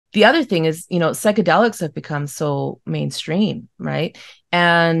the other thing is, psychedelics have become so mainstream, right?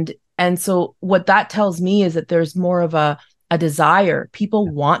 And so what that tells me is that there's more of a desire. People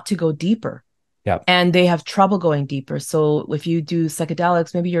want to go deeper Yeah. and they have trouble going deeper. So if you do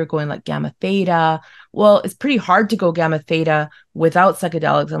psychedelics, maybe you're going like gamma theta. Well, it's pretty hard to go gamma theta without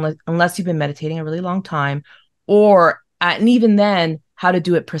psychedelics unless you've been meditating a really long time, and even then, how to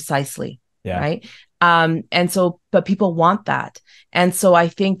do it precisely, Yeah. right? And so, but people want that. And so I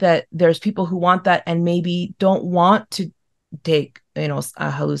think that there's people who want that and maybe don't want to take,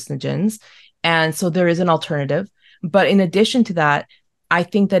 hallucinogens. And so there is an alternative. But in addition to that, I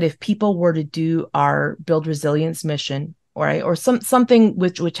think that if people were to do our build resilience mission, right, or something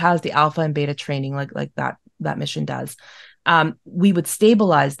which has the alpha and beta training like that mission does, we would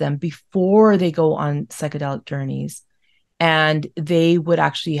stabilize them before they go on psychedelic journeys, and they would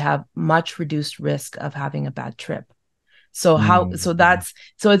actually have much reduced risk of having a bad trip. So Mm.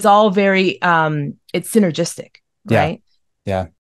 it's all very it's synergistic, Yeah. right? Yeah.